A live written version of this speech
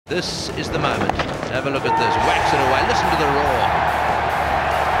This is the moment. Have a look at this. Whacks it away. Listen to the roar.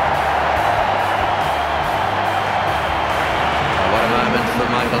 Oh, what a moment for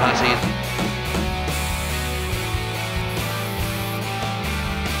Michael Hussey.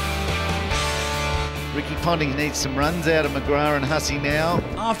 Ricky Ponting needs some runs out of McGrath and Hussey now.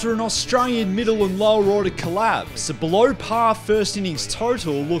 After an Australian middle and lower order collapse, a below par first innings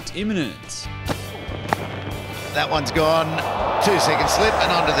total looked imminent. That one's gone. 2 second slip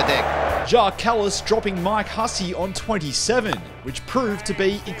and onto the deck. Jacques Callis dropping Mike Hussey on 27, which proved to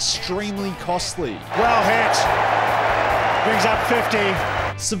be extremely costly. Well hit. Brings up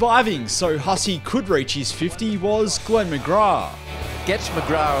 50. Surviving so Hussey could reach his 50 was Glenn McGrath. Gets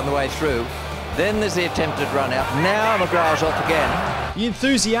McGrath on the way through. Then there's the attempted run out. Now McGrath's off again. The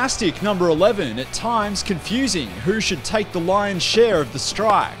enthusiastic number 11, at times confusing who should take the lion's share of the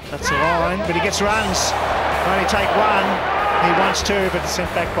strike. That's a line, but he gets runs. Only take one. He wants two, but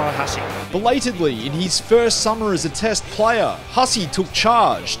sent back by Hussey. Belatedly, in his first summer as a Test player, Hussey took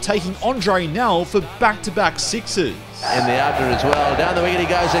charge, taking Andre Nell for back-to-back sixes. In the under as well. Down the wicket he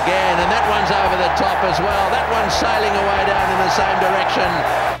goes again, and that one's over the top as well. That one's sailing away down in the same direction.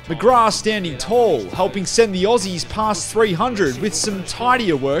 McGrath standing tall, helping send the Aussies past 300 with some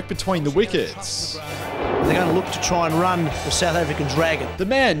tidier work between the wickets. They're going to look to try and run the South Africans ragged. The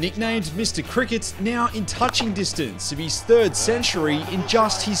man, nicknamed Mr. Cricket, now in touching distance of his 3rd century in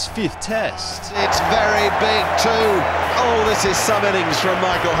just his 5th Test. It's very big too. Oh, this is some innings from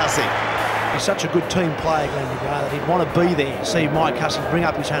Michael Hussey. He's such a good team player, Glenn McGrath, that he'd want to be there, see Mike Hussey bring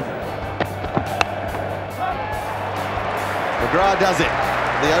up his 100. McGrath does it.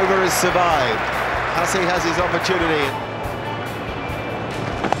 The over is survived. Hussey has his opportunity.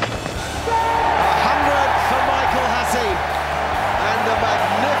 100 for Michael Hussey. And a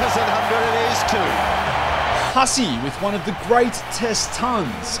magnificent 100 it is too. Hussey with one of the great Test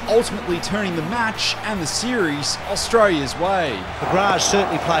tons, ultimately turning the match and the series Australia's way. McGrath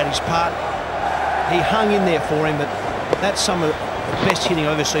certainly played his part. He hung in there for him, but that's some of the best hitting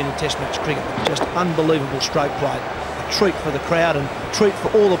I've ever seen in Test match cricket. Just unbelievable stroke play. A treat for the crowd and a treat for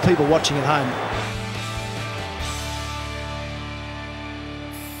all the people watching at home.